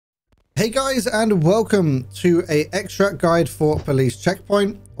Hey guys, and welcome to a extract guide for police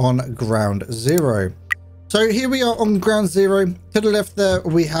checkpoint on ground zero. So here we are on ground zero. To the left there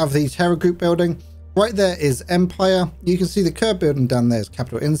we have the terror group building. Right there is Empire. You can see the curb building down there is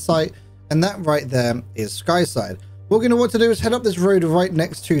Capital Insight, and that right there is Skyside. What we're going to want to do is head up this road right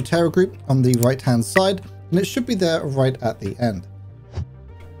next to terror group on the right hand side, and it should be there right at the end.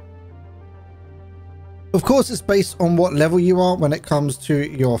 Of course, it's based on what level you are when it comes to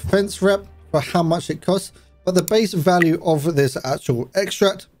your fence rep for how much it costs, but the base value of this actual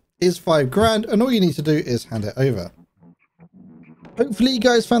extract is 5 grand, and all you need to do is hand it over. Hopefully you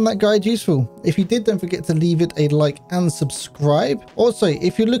guys found that guide useful. If you did, don't forget to leave it a like and subscribe. Also,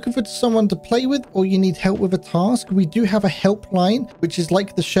 if you're looking for someone to play with or you need help with a task, we do have a helpline, which is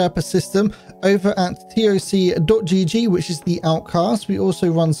like the Sherpa system over at toc.gg, which is the Outcast. We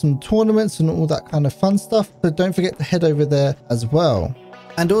also run some tournaments and all that kind of fun stuff, so don't forget to head over there as well.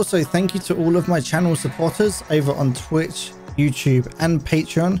 And also thank you to all of my channel supporters over on Twitch, YouTube and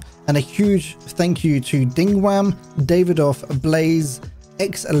Patreon, and a huge thank you to Dingwam, Davidoff, Blaze,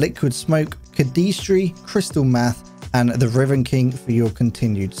 X Liquid Smoke, Kadistri, Crystal Math and the Riven King for your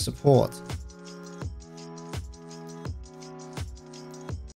continued support.